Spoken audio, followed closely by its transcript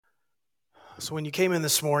So when you came in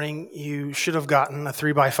this morning, you should have gotten a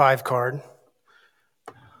 3x5 card.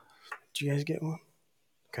 Did you guys get one?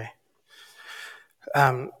 Okay.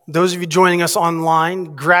 Those of you joining us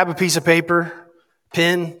online, grab a piece of paper,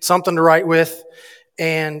 pen, something to write with,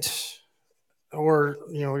 or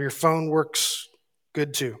your phone works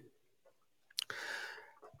good too.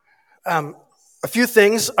 A few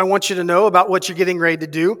things I want you to know about what you're getting ready to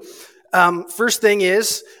do. First thing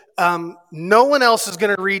is, no one else is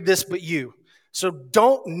going to read this but you. So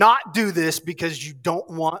don't not do this because you don't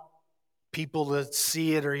want people to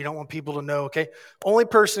see it or you don't want people to know, okay? Only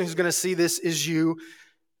person who's going to see this is you.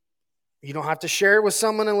 You don't have to share it with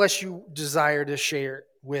someone unless you desire to share it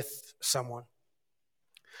with someone.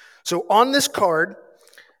 So on this card,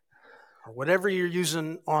 or whatever you're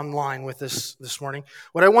using online with this morning,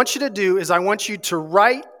 what I want you to do is I want you to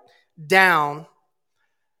write down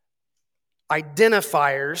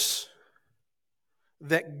identifiers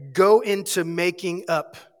that go into making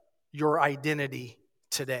up your identity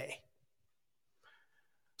today.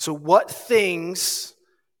 So what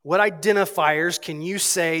identifiers can you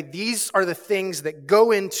say, these are the things that go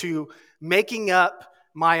into making up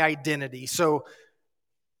my identity? So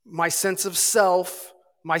my sense of self,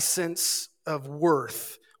 my sense of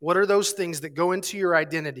worth. What are those things that go into your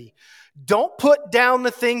identity? Don't put down the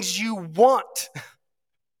things you want.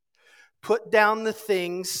 Put down the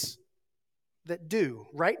things that do.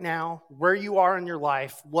 Right now, where you are in your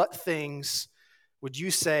life, what things would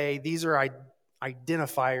you say these are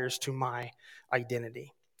identifiers to my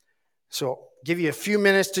identity? So I'll give you a few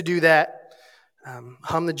minutes to do that.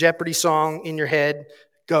 Hum the Jeopardy song in your head.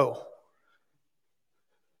 Go.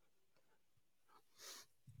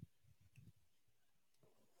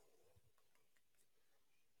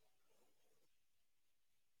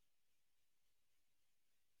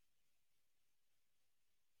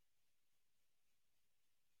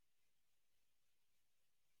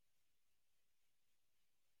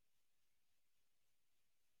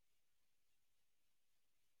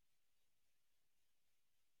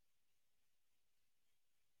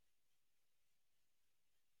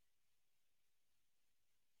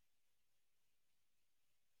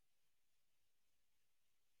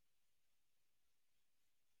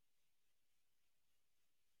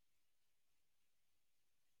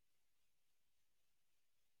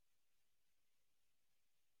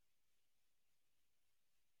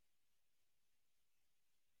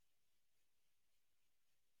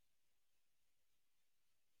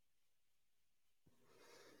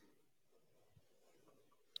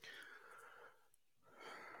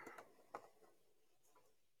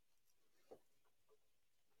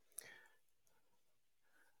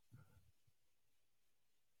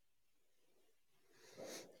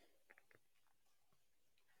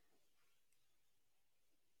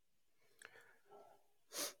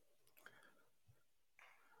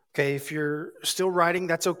 Okay, if you're still writing,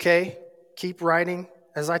 that's okay. Keep writing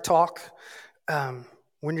as I talk.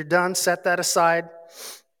 When you're done, set that aside.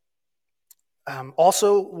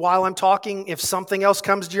 Also, while I'm talking, if something else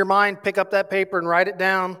comes to your mind, pick up that paper and write it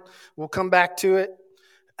down. We'll come back to it.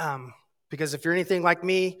 Because if you're anything like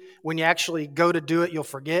me, when you actually go to do it, you'll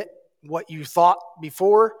forget what you thought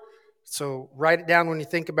before. So write it down when you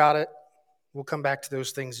think about it. We'll come back to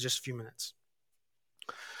those things in just a few minutes.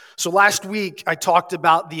 So last week, I talked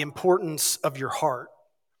about the importance of your heart.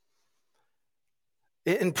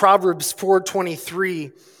 In Proverbs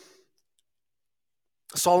 4:23,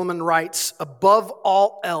 Solomon writes, "Above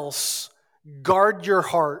all else, guard your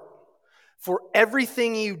heart, for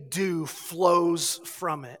everything you do flows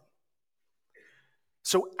from it."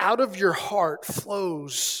 So out of your heart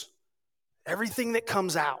flows everything that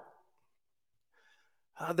comes out.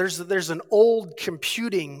 There's an old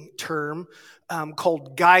computing term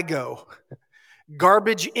called GIGO.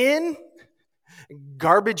 Garbage in,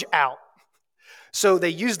 garbage out. So they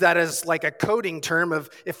use that as like a coding term of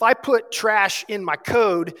if I put trash in my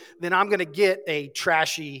code, then I'm going to get a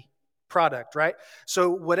trashy product, right?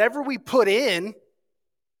 So whatever we put in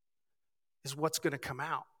is what's going to come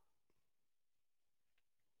out.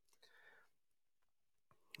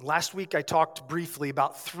 Last week I talked briefly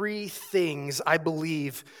about 3 things I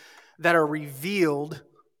believe that are revealed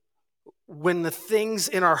when the things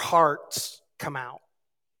in our hearts come out.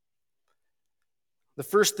 The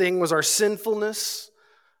first thing was our sinfulness,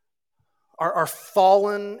 our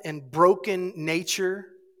fallen and broken nature.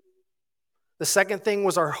 The second thing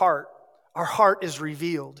was our heart. Our heart is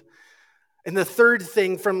revealed. And the third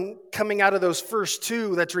thing from coming out of those first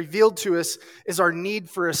 2 that's revealed to us is our need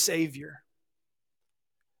for a Savior.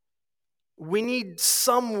 We need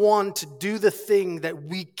someone to do the thing that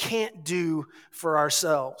we can't do for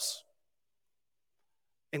ourselves.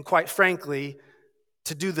 And quite frankly,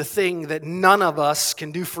 to do the thing that none of us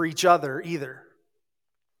can do for each other either.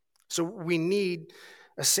 So we need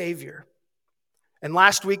a Savior. And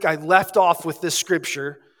last week I left off with this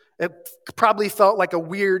scripture. It probably felt like a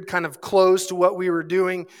weird kind of close to what we were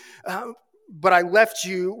doing, but I left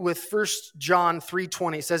you with 1 John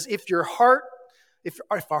 3:20. It says, if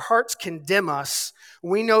our hearts condemn us,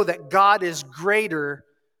 we know that God is greater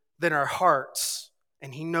than our hearts,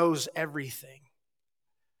 and He knows everything.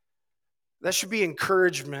 That should be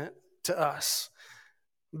encouragement to us,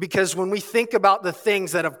 because when we think about the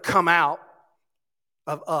things that have come out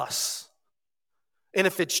of us, and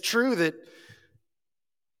if it's true that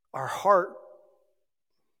our heart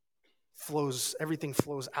everything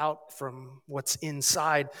flows out from what's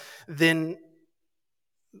inside, then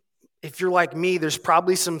if you're like me, there's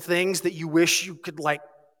probably some things that you wish you could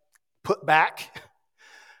put back,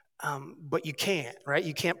 but you can't, right?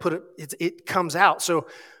 You can't put it, it comes out. So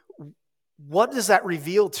what does that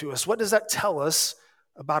reveal to us? What does that tell us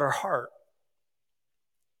about our heart?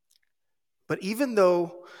 But even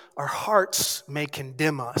though our hearts may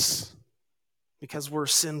condemn us, because we're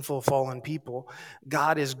sinful, fallen people,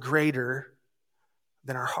 God is greater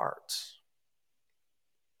than our hearts.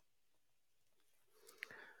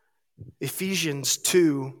 Ephesians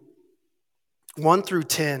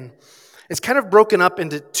 2:1-10. It's kind of broken up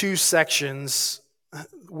into two sections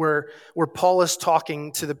where Paul is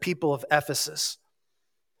talking to the people of Ephesus.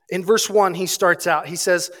 In verse 1, he starts out, he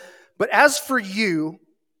says, but as for you,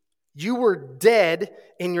 you were dead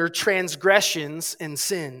in your transgressions and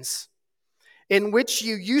sins, in which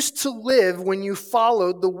you used to live when you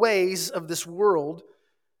followed the ways of this world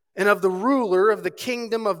and of the ruler of the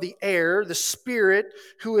kingdom of the air, the Spirit,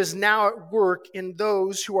 who is now at work in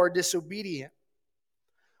those who are disobedient.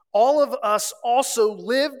 All of us also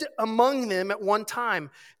lived among them at one time,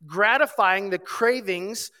 gratifying the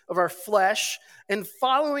cravings of our flesh and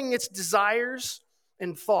following its desires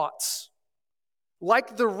and thoughts.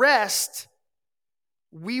 Like the rest,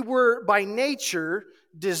 we were by nature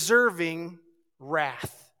deserving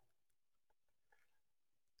wrath.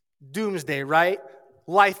 Doomsday, right?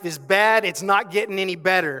 Life is bad. It's not getting any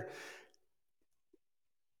better.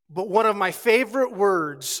 But one of my favorite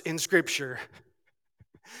words in Scripture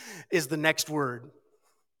is the next word,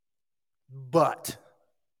 but.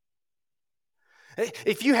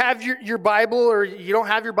 If you have your Bible or you don't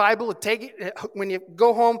have your Bible, take it. When you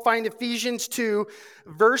go home, find Ephesians 2,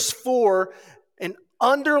 verse 4, and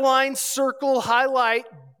underline, circle, highlight,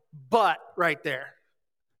 but right there.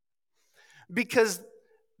 Because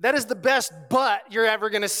that is the best but you're ever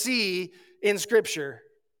going to see in Scripture.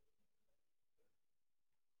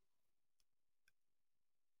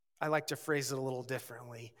 I like to phrase it a little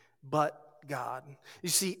differently. But God. You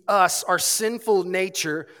see, us, our sinful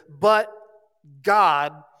nature, but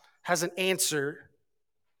God has an answer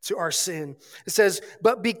to our sin. It says,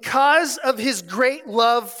 but because of His great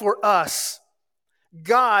love for us,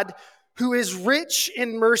 God, who is rich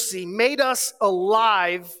in mercy, made us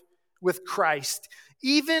alive with Christ,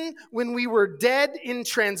 even when we were dead in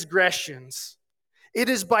transgressions. It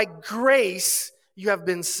is by grace you have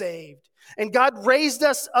been saved. And God raised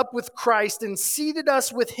us up with Christ and seated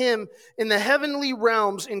us with Him in the heavenly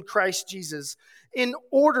realms in Christ Jesus, in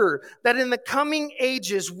order that in the coming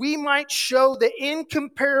ages we might show the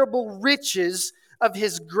incomparable riches of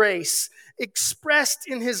His grace, expressed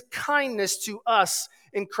in His kindness to us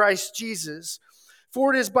in Christ Jesus.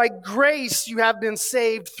 For it is by grace you have been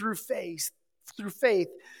saved through faith.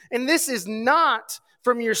 And this is not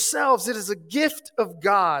from yourselves, it is a gift of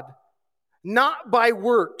God, not by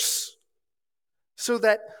works, so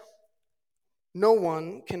that no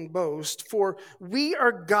one can boast. For we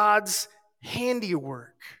are God's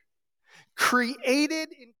handiwork,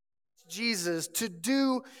 created in Jesus to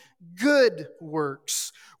do good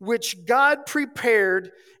works, which God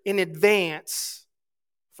prepared in advance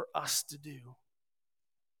for us to do.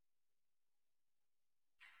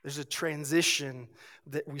 There's a transition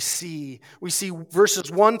that we see. We see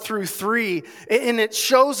verses 1-3, and it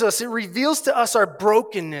shows us, it reveals to us our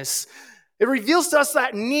brokenness. It reveals to us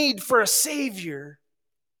that need for a Savior.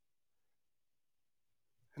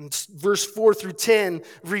 And verse 4-10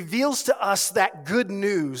 reveals to us that good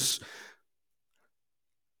news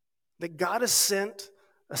that God has sent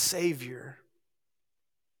a Savior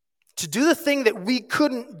to do the thing that we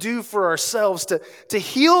couldn't do for ourselves, to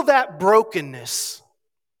heal that brokenness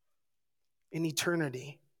in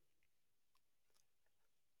eternity.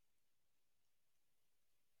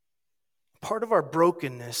 Part of our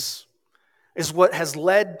brokenness is what has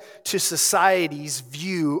led to society's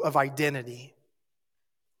view of identity.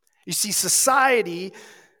 You see, society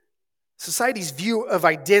Society's view of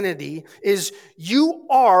identity is you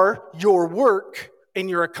are your work and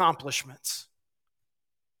your accomplishments.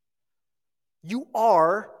 You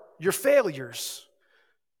are your failures.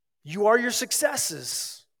 You are your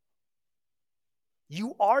successes.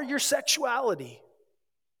 You are your sexuality.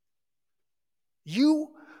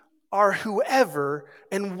 You are whoever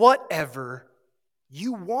and whatever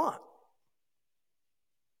you want.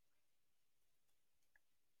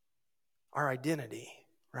 Our identity,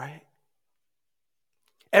 right?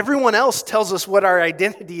 Everyone else tells us what our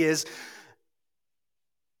identity is,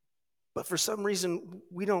 but for some reason,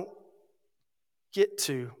 we don't get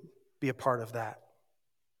to be a part of that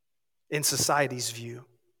in society's view.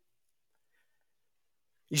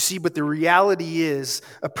 You see, but the reality is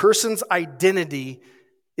a person's identity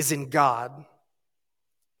is in God.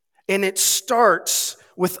 And it starts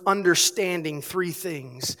with understanding three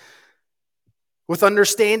things. With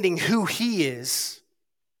understanding who He is.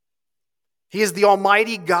 He is the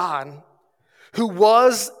Almighty God who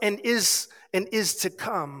was and is to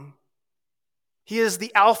come. He is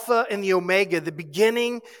the Alpha and the Omega, the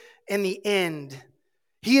beginning and the end.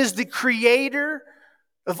 He is the creator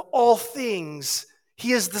of all things.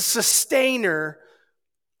 He is the sustainer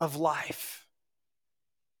of life.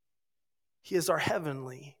 He is our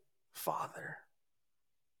heavenly Father.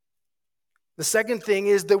 The second thing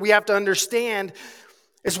is that we have to understand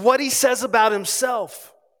is what He says about Himself.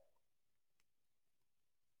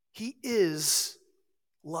 He is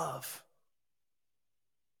love.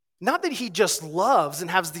 Not that He just loves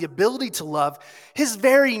and has the ability to love. His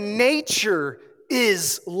very nature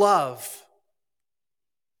is love.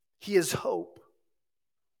 He is hope.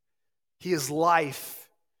 He is life.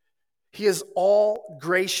 He is all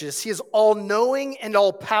gracious. He is all knowing and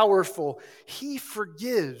all powerful. He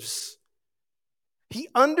forgives. He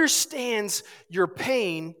understands your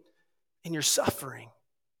pain and your suffering.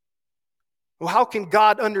 Well, how can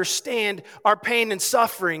God understand our pain and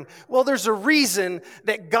suffering? Well, there's a reason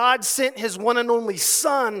that God sent His one and only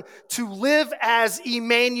Son to live as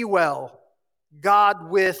Emmanuel,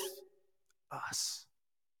 God with us.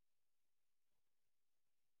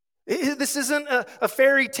 This isn't a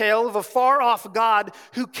fairy tale of a far-off God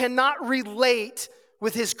who cannot relate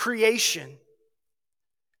with His creation.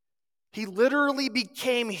 He literally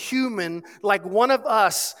became human like one of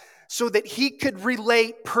us so that He could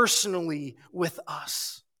relate personally with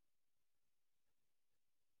us.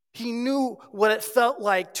 He knew what it felt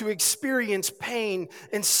like to experience pain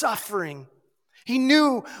and suffering. He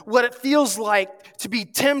knew what it feels like to be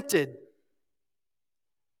tempted.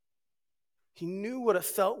 He knew what it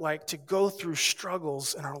felt like to go through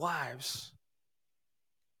struggles in our lives.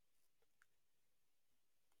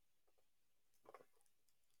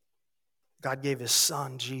 God gave His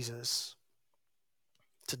Son, Jesus,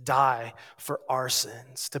 to die for our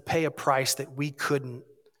sins, to pay a price that we couldn't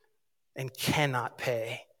and cannot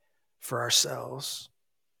pay for ourselves.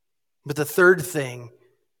 But the third thing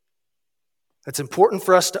that's important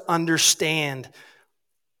for us to understand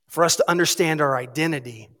our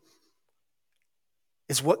identity,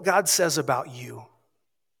 is what God says about you.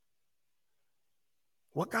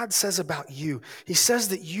 What God says about you. He says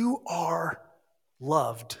that you are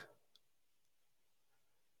loved.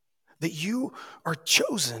 That you are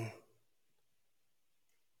chosen.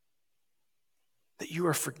 That you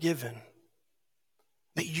are forgiven.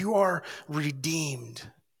 That you are redeemed.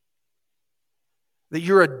 That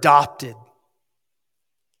you're adopted.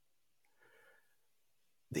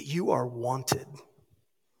 That you are wanted.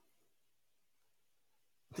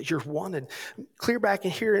 That you're wanted. Clear back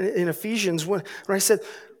in here in Ephesians when I said,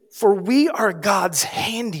 for we are God's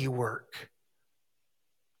handiwork,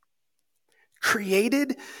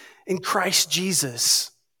 created in Christ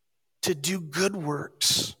Jesus to do good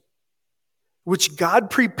works, which God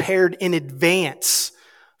prepared in advance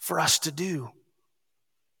for us to do.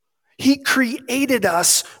 He created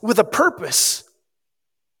us with a purpose.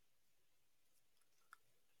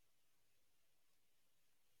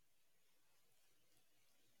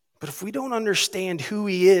 But if we don't understand who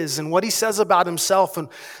He is and what He says about Himself, and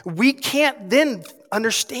we can't then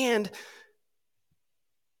understand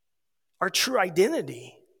our true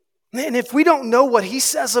identity. And if we don't know what He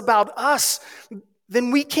says about us,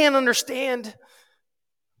 then we can't understand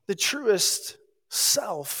the truest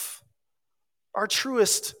self, our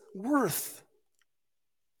truest worth.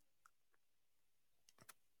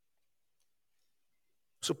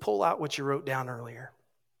 So pull out what you wrote down earlier.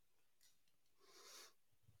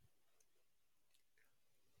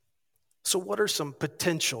 So what are some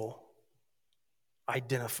potential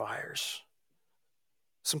identifiers?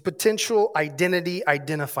 Some potential identity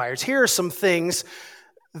identifiers. Here are some things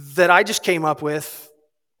that I just came up with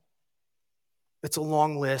It's a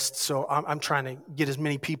long list, so I'm trying to get as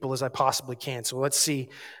many people as I possibly can. So let's see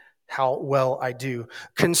how well I do.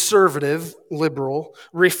 Conservative, liberal,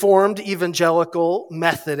 Reformed, evangelical,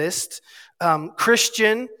 Methodist,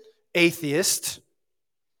 Christian, atheist,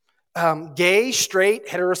 gay, straight,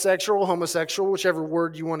 heterosexual, homosexual, whichever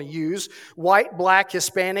word you want to use, white, black,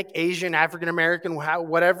 Hispanic, Asian, African American,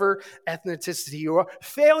 whatever ethnicity you are,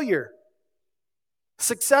 failure,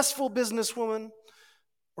 successful businesswoman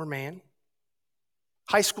or man,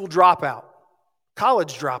 high school dropout,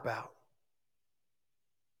 college dropout,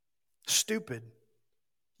 stupid,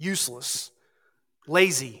 useless,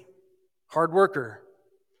 lazy, hard worker,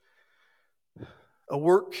 a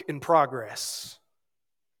work in progress,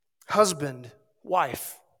 husband,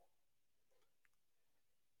 wife,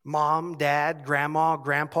 mom, dad, grandma,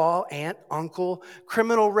 grandpa, aunt, uncle,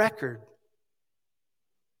 criminal record,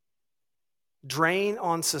 drain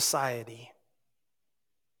on society,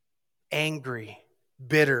 angry,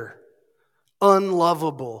 bitter,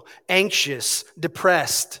 unlovable, anxious,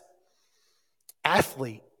 depressed,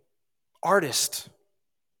 athlete, artist,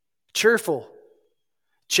 cheerful,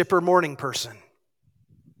 chipper morning person.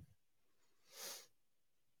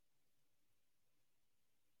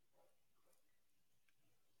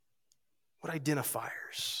 What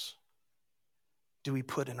identifiers do we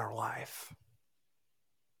put in our life?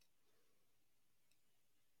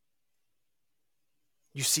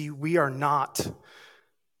 You see, we are not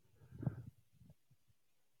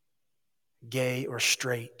gay or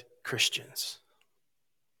straight Christians.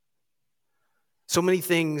 So many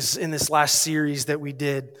things in this last series that we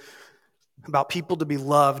did about people to be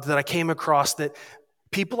loved that I came across that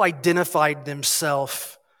people identified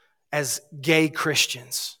themselves as gay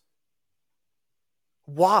Christians.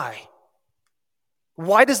 Why?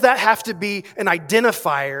 Why does that have to be an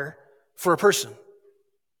identifier for a person?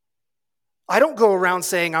 I don't go around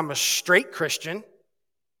saying I'm a straight Christian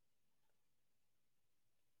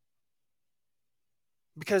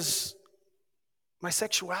because my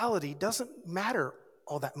sexuality doesn't matter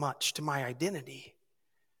all that much to my identity.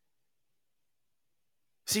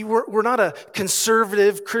 See, we're not a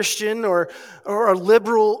conservative Christian or a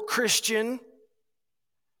liberal Christian.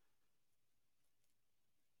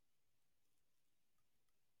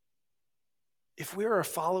 If we are a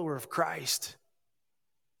follower of Christ,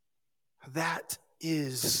 that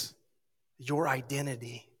is your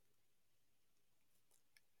identity.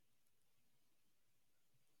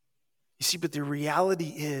 You see, but the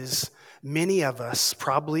reality is, many of us,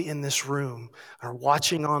 probably in this room, are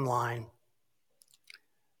watching online,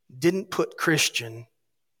 didn't put Christian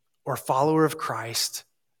or follower of Christ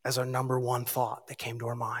as our number one thought that came to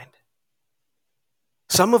our mind.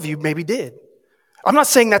 Some of you maybe did. I'm not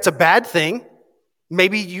saying that's a bad thing.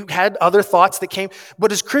 Maybe you had other thoughts that came,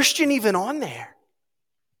 but is Christian even on there?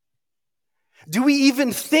 Do we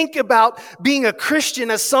even think about being a Christian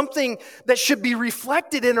as something that should be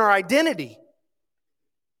reflected in our identity?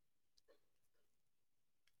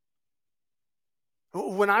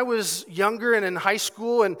 When I was younger and in high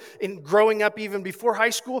school and in growing up even before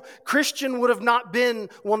high school, Christian would have not been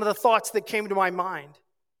one of the thoughts that came to my mind.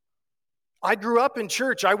 I grew up in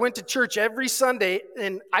church. I went to church every Sunday,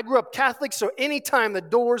 and I grew up Catholic, so anytime the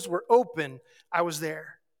doors were open, I was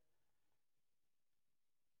there.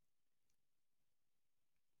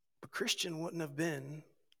 But Christian wouldn't have been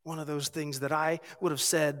one of those things that I would have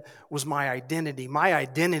said was my identity. My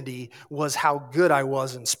identity was how good I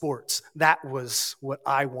was in sports. That was what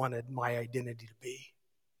I wanted my identity to be.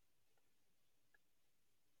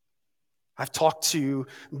 I've talked to you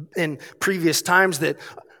in previous times that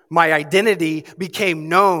my identity became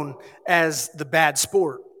known as the bad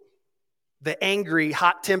sport, the angry,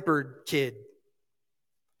 hot-tempered kid,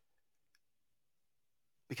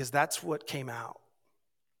 because that's what came out.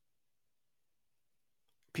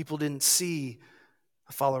 People didn't see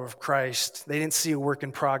a follower of Christ. They didn't see a work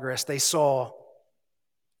in progress. They saw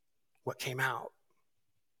what came out.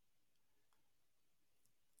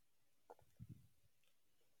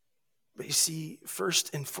 But you see,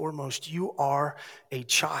 first and foremost, you are a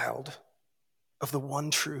child of the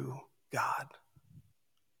one true God.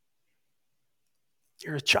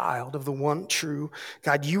 You're a child of the one true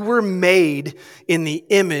God. You were made in the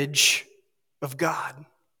image of God.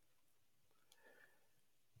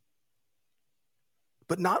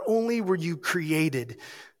 But not only were you created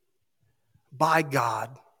by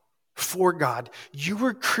God, for God, you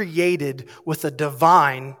were created with a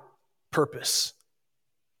divine purpose.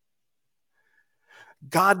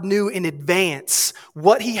 God knew in advance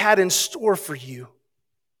what He had in store for you.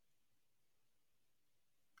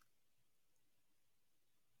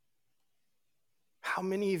 How How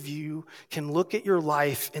many of you can look at your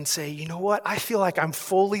life and say, you know what? I feel like I'm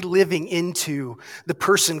fully living into the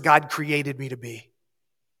person God created me to be.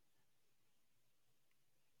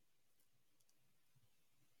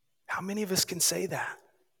 How many of us can say that?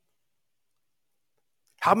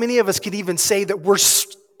 How many of us can even say that we're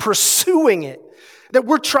pursuing it, that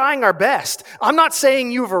we're trying our best? I'm not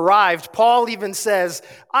saying you've arrived. Paul even says,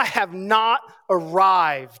 I have not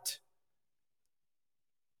arrived,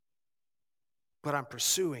 but I'm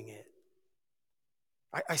pursuing it.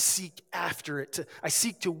 I seek after it. I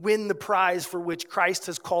seek to win the prize for which Christ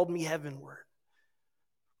has called me heavenward.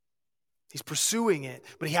 He's pursuing it,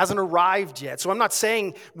 but he hasn't arrived yet. So I'm not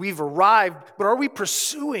saying we've arrived, but are we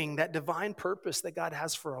pursuing that divine purpose that God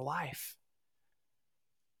has for our life?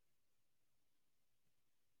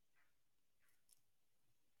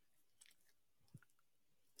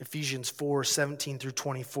 Ephesians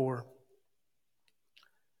 4:17-24.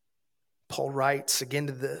 Paul writes again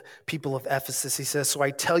to the people of Ephesus. He says, so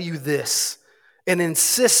I tell you this and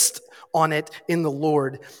insist on it in the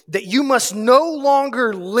Lord, that you must no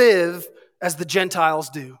longer live as the Gentiles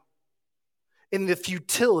do, in the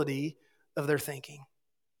futility of their thinking.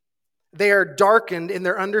 They are darkened in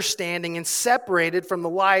their understanding and separated from the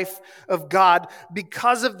life of God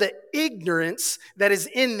because of the ignorance that is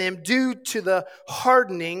in them due to the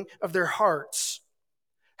hardening of their hearts.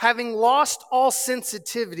 Having lost all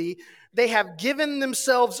sensitivity, they have given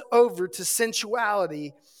themselves over to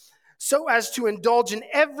sensuality so as to indulge in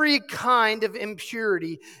every kind of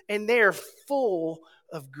impurity, and they are full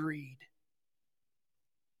of greed.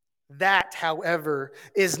 That, however,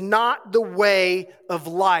 is not the way of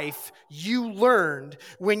life you learned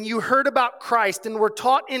when you heard about Christ and were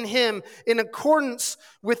taught in him in accordance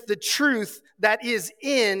with the truth that is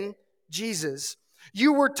in Jesus.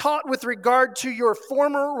 You were taught with regard to your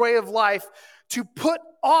former way of life to put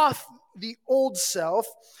off the old self,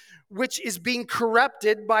 which is being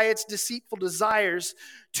corrupted by its deceitful desires,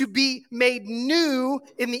 to be made new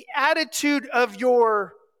in the attitude of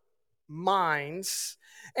your minds,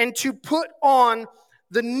 and to put on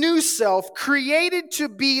the new self, created to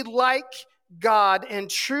be like God in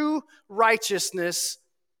true righteousness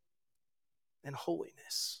and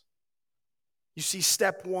holiness. You see,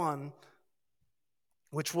 step one,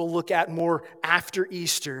 which we'll look at more after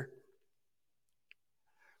Easter,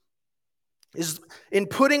 is in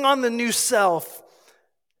putting on the new self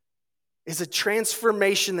is a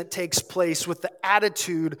transformation that takes place with the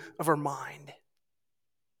attitude of our mind.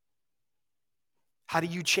 How do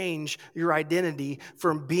you change your identity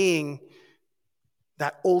from being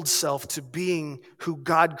that old self to being who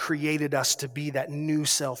God created us to be, that new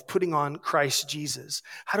self, putting on Christ Jesus?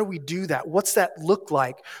 How do we do that? What's that look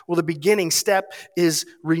like? Well, the beginning step is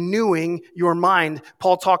renewing your mind.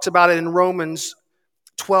 Paul talks about it in Romans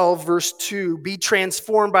 12, verse 2. Be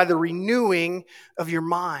transformed by the renewing of your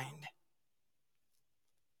mind.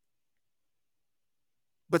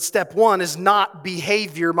 But step one is not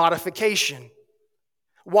behavior modification.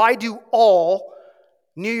 Why do all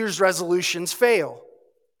New Year's resolutions fail?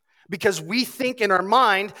 Because we think in our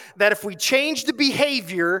mind that if we change the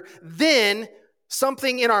behavior, then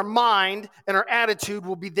something in our mind and our attitude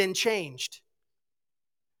will be then changed.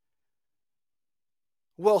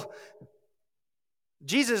 Well,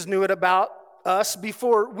 Jesus knew it about us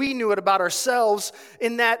before we knew it about ourselves,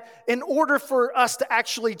 in that in order for us to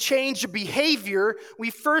actually change the behavior, we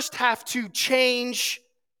first have to change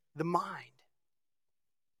the mind.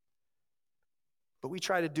 But we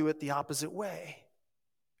try to do it the opposite way.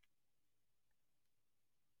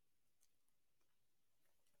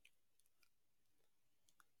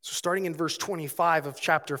 So starting in verse 25 of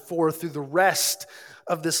chapter 4 through the rest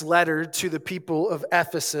of this letter to the people of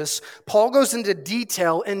Ephesus, Paul goes into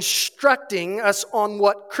detail instructing us on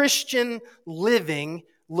what Christian living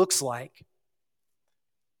looks like.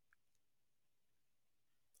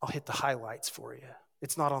 I'll hit the highlights for you.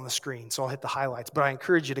 It's not on the screen, so I'll hit the highlights. But I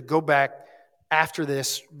encourage you to go back after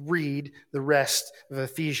this, read the rest of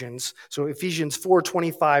Ephesians. So Ephesians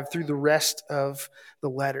 4:25 through the rest of the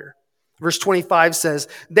letter. Verse 25 says,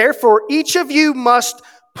 therefore each of you must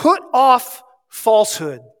put off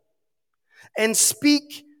falsehood and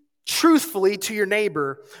speak truthfully to your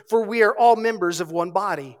neighbor, for we are all members of one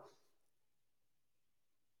body.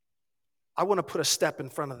 I want to put a step in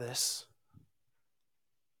front of this.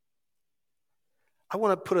 I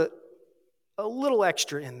want to put a little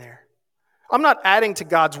extra in there. I'm not adding to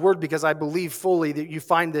God's word because I believe fully that you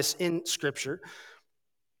find this in Scripture.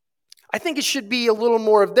 I think it should be a little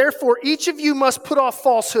more of, therefore, each of you must put off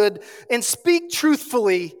falsehood and speak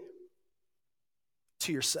truthfully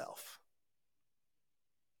to yourself.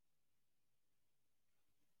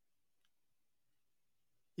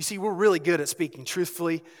 You see, we're really good at speaking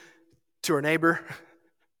truthfully to our neighbor,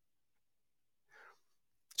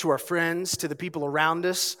 to our friends, to the people around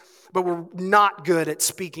us, but we're not good at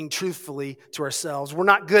speaking truthfully to ourselves. We're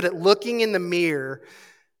not good at looking in the mirror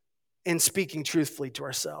and speaking truthfully to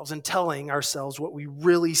ourselves and telling ourselves what we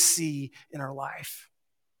really see in our life.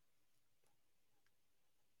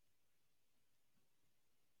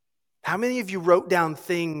 How many of you wrote down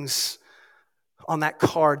things on that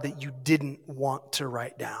card that you didn't want to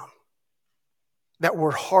write down, that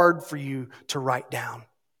were hard for you to write down?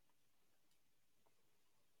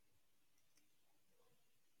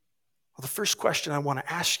 Well, the first question I want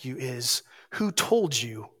to ask you is, who told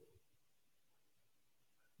you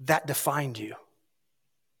that defined you?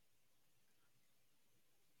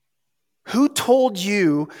 Who told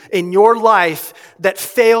you in your life that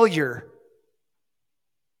failure,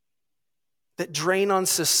 that drain on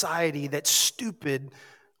society, that stupid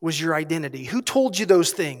was your identity? Who told you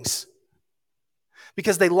those things?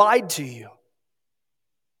 Because they lied to you.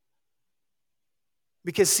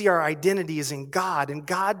 Because, see, our identity is in God, and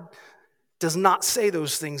God does not say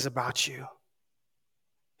those things about you.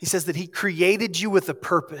 He says that He created you with a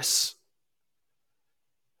purpose,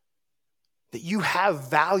 that you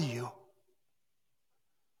have value.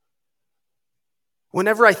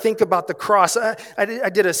 Whenever I think about the cross, I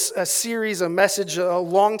did a series, a message a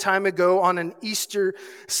long time ago on an Easter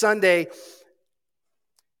Sunday.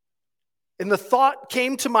 And the thought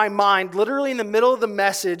came to my mind literally in the middle of the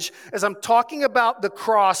message as I'm talking about the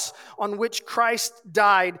cross on which Christ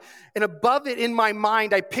died. And above it in my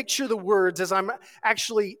mind, I picture the words as I'm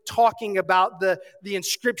actually talking about the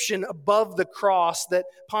inscription above the cross that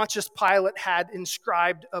Pontius Pilate had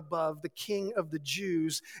inscribed above, the King of the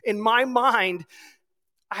Jews. In my mind,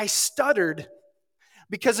 I stuttered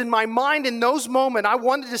because in my mind, in those moments, I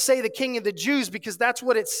wanted to say the King of the Jews because that's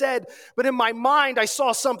what it said. But in my mind, I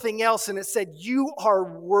saw something else and it said, "You are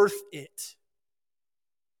worth it."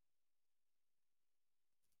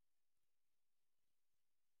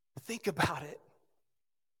 Think about it.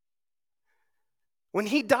 When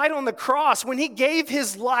He died on the cross, when He gave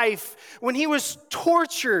His life, when He was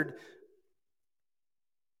tortured,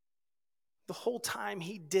 the whole time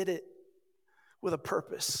He did it with a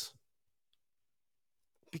purpose.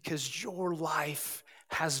 Because your life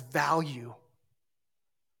has value.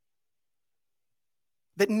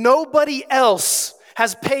 That nobody else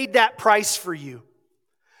has paid that price for you.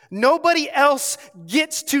 Nobody else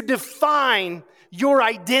gets to define your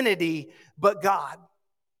identity but God.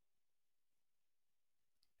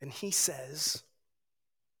 And He says,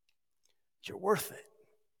 you're worth it.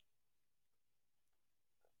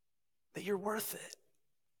 That you're worth it.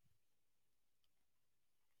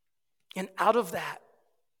 And out of that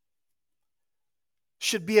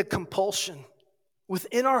should be a compulsion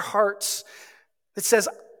within our hearts that says,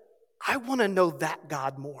 I want to know that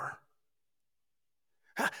God more.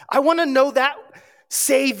 I want to know that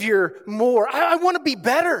Savior more. I want to be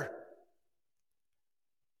better.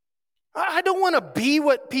 I don't want to be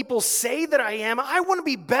what people say that I am. I want to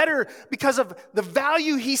be better because of the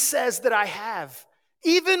value He says that I have.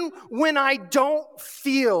 Even when I don't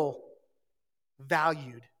feel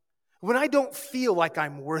valued, when I don't feel like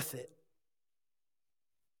I'm worth it,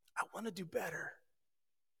 I want to do better.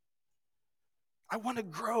 I want to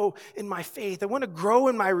grow in my faith. I want to grow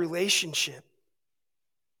in my relationship.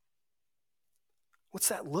 What's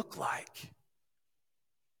that look like?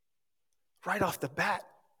 Right off the bat,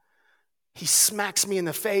 He smacks me in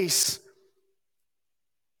the face.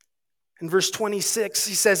 In verse 26,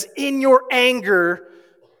 He says, "In your anger,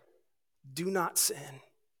 do not sin.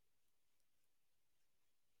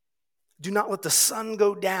 Do not let the sun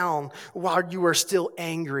go down while you are still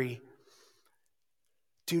angry.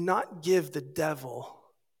 Do not give the devil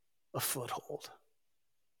a foothold."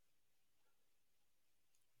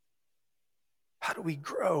 How do we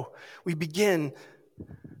grow? We begin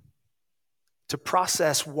to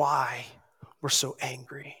process why we're so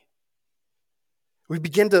angry. We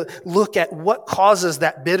begin to look at what causes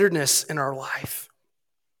that bitterness in our life.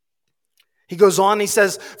 He goes on, he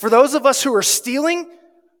says, for those of us who are stealing,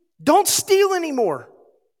 don't steal anymore.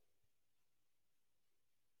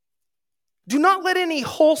 Do not let any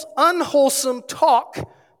unwholesome talk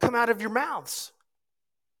come out of your mouths.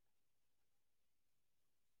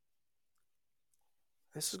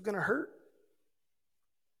 This is going to hurt.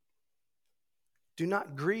 Do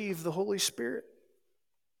not grieve the Holy Spirit.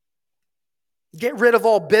 Get rid of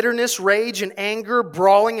all bitterness, rage, and anger,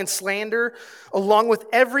 brawling and slander, along with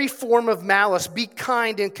every form of malice. Be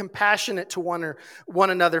kind and compassionate to one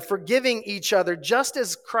another, forgiving each other, just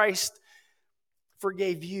as Christ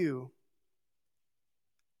forgave you.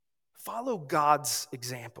 Follow God's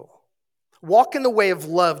example. Walk in the way of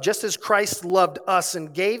love, just as Christ loved us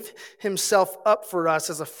and gave himself up for us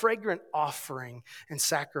as a fragrant offering and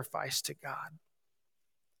sacrifice to God.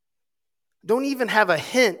 Don't even have a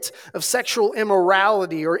hint of sexual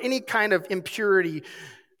immorality or any kind of impurity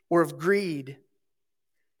or of greed.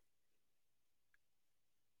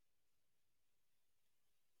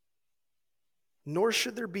 Nor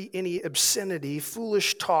should there be any obscenity,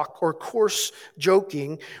 foolish talk, or coarse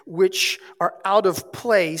joking, which are out of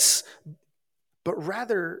place, but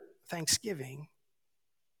rather thanksgiving.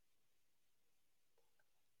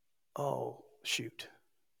 Oh, shoot.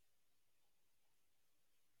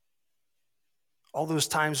 All those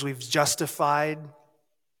times we've justified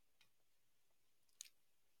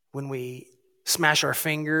when we smash our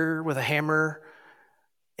finger with a hammer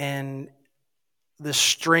and this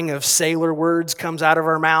string of sailor words comes out of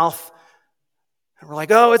our mouth. And we're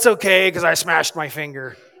like, oh, it's okay because I smashed my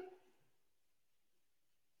finger.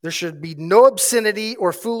 There should be no obscenity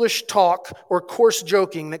or foolish talk or coarse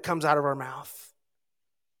joking that comes out of our mouth.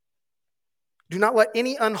 Do not let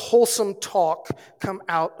any unwholesome talk come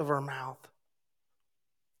out of our mouth.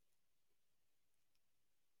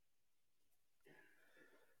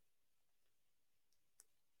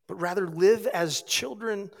 But rather live as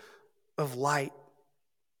children of light,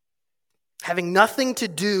 having nothing to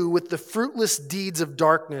do with the fruitless deeds of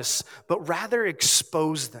darkness, but rather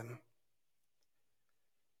expose them.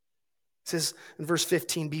 It says in verse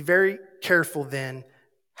 15, be very careful then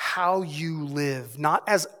how you live, not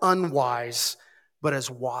as unwise, but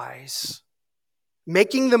as wise.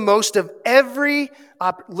 Making the most of every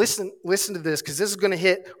listen to this, because this is going to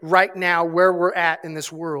hit right now where we're at in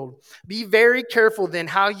this world. Be very careful then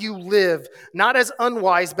how you live, not as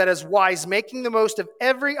unwise, but as wise, making the most of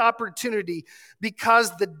every opportunity,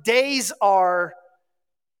 because the days are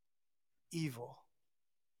evil.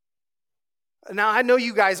 Now, I know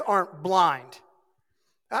you guys aren't blind.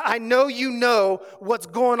 I know you know what's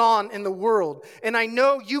going on in the world. And I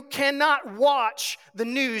know you cannot watch the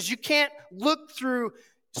news. You can't look through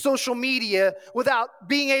social media without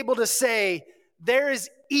being able to say, there is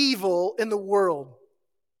evil in the world.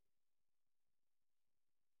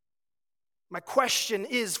 My question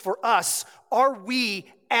is for us, are we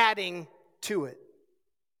adding to it?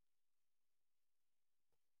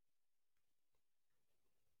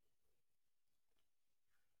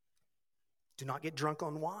 Do not get drunk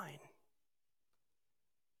on wine.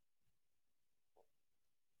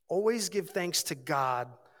 Always give thanks to God,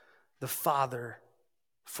 the Father,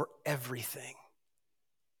 for everything.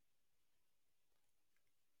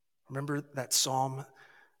 Remember that psalm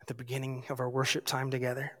at the beginning of our worship time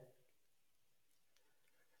together?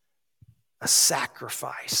 A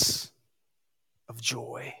sacrifice of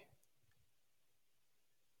joy.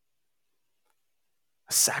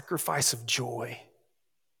 A sacrifice of joy.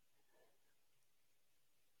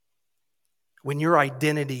 When your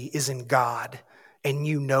identity is in God and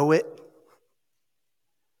you know it,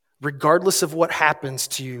 regardless of what happens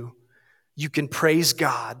to you, you can praise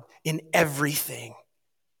God in everything.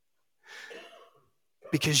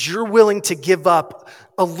 Because you're willing to give up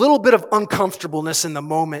a little bit of uncomfortableness in the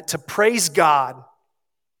moment to praise God,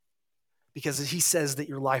 because he says that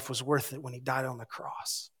your life was worth it when he died on the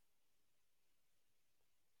cross.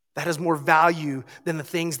 That has more value than the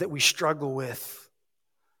things that we struggle with.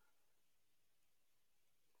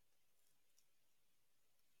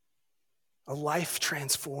 A life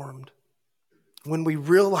transformed when we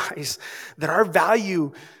realize that our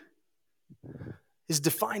value is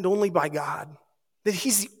defined only by God, that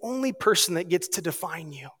he's the only person that gets to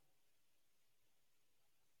define you.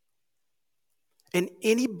 And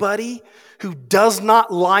anybody who does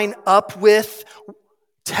not line up with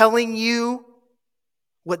telling you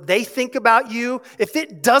what they think about you, if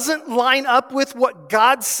it doesn't line up with what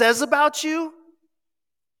God says about you,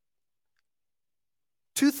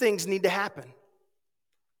 two things need to happen.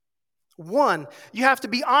 One, you have to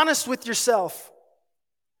be honest with yourself.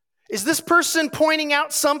 Is this person pointing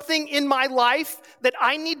out something in my life that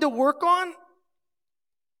I need to work on?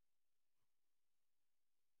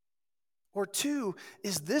 Or two,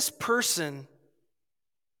 is this person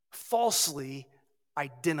falsely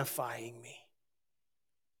identifying me?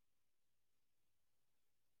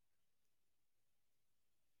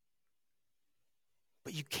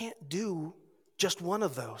 But you can't do just one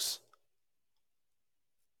of those.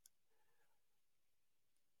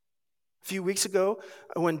 A few weeks ago,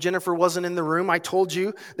 when Jennifer wasn't in the room, I told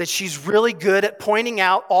you that she's really good at pointing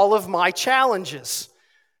out all of my challenges.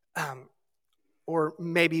 Or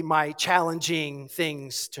maybe my challenging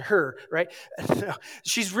things to her, right?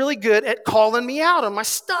 She's really good at calling me out on my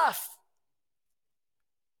stuff.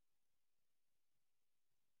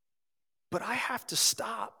 But I have to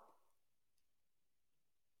stop.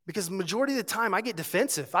 Because the majority of the time I get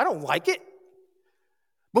defensive. I don't like it.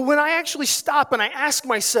 But when I actually stop and I ask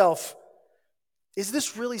myself, is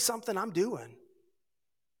this really something I'm doing?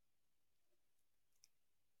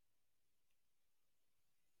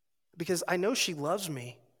 Because I know she loves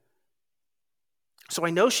me. So I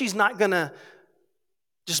know she's not going to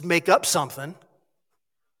just make up something.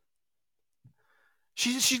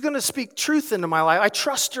 She's going to speak truth into my life. I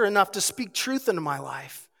trust her enough to speak truth into my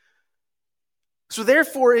life. So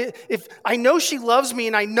therefore, if I know she loves me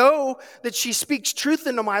and I know that she speaks truth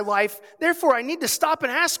into my life, therefore I need to stop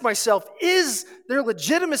and ask myself, is there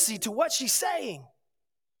legitimacy to what she's saying?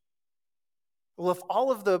 Well, if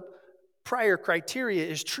all of the prior criteria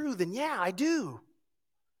is true, then yeah, I do.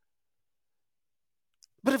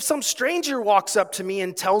 But if some stranger walks up to me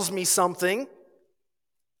and tells me something,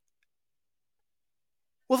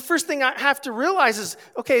 well, the first thing I have to realize is,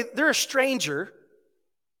 okay, they're a stranger.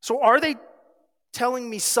 So are they telling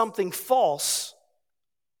me something false?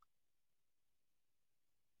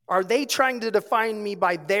 Are they trying to define me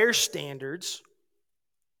by their standards?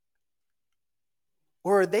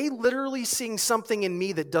 Or are they literally seeing something in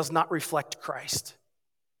me that does not reflect Christ?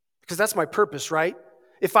 Because that's my purpose, right?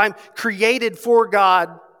 If I'm created for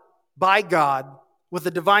God, by God, with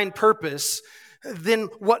a divine purpose, then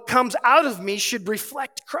what comes out of me should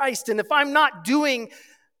reflect Christ. And if I'm not doing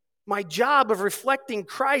my job of reflecting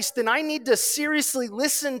Christ, then I need to seriously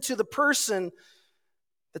listen to the person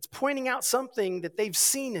that's pointing out something that they've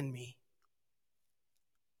seen in me.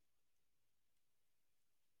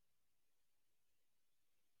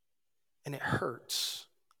 And it hurts.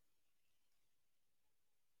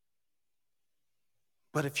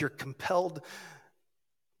 But if you're compelled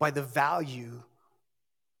by the value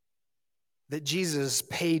that Jesus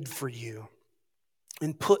paid for you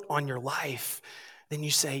and put on your life, then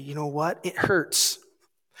you say, you know what? It hurts,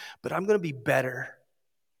 but I'm going to be better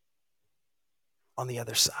on the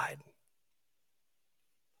other side.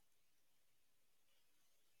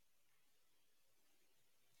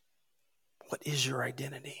 What is your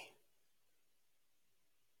identity?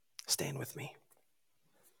 Stand with me.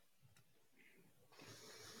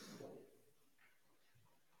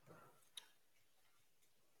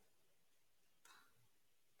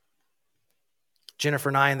 Jennifer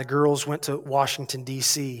and I and the girls went to Washington,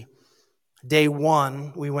 D.C. Day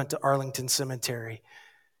one, we went to Arlington Cemetery.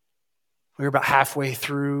 We were about halfway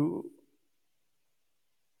through.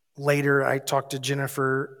 Later, I talked to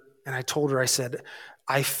Jennifer, and I told her, I said,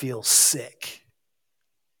 I feel sick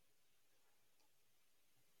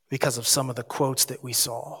because of some of the quotes that we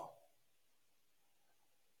saw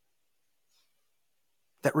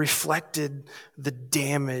that reflected the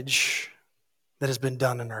damage that has been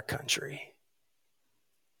done in our country.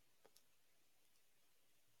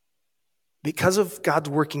 Because of God's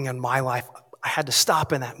working in my life, I had to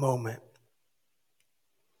stop in that moment.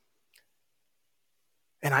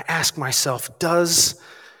 And I asked myself, does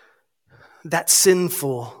that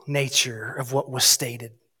sinful nature of what was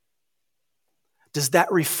stated, does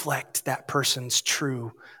that reflect that person's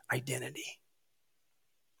true identity?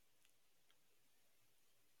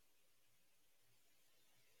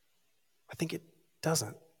 I think it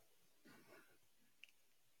doesn't.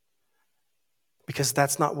 Because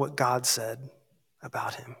that's not what God said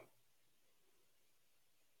about him.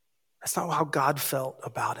 That's not how God felt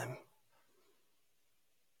about him.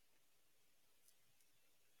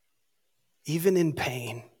 Even in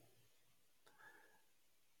pain,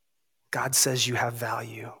 God says you have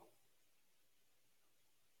value.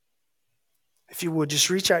 If you would, just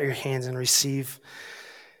reach out your hands and receive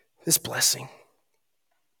this blessing.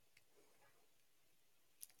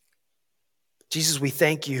 Jesus, we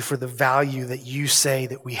thank you for the value that you say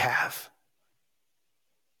that we have.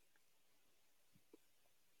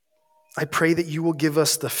 I pray that you will give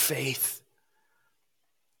us the faith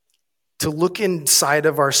to look inside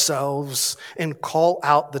of ourselves and call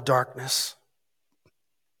out the darkness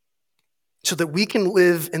so that we can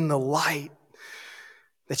live in the light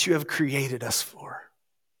that you have created us for.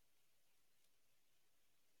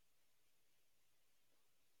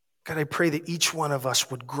 God, I pray that each one of us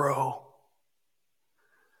would grow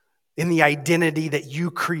in the identity that you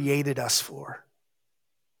created us for.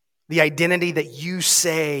 The identity that you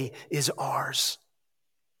say is ours.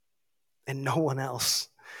 And no one else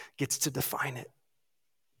gets to define it.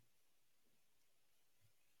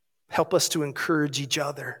 Help us to encourage each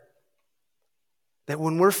other that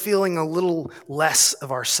when we're feeling a little less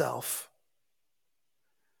of ourselves,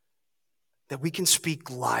 that we can speak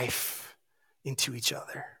life into each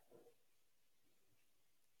other.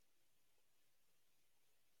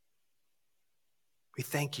 We We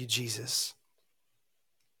thank you, Jesus.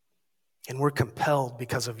 And we're compelled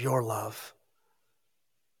because of your love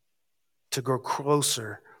to grow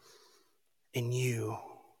closer in you.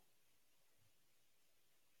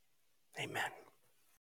 Amen.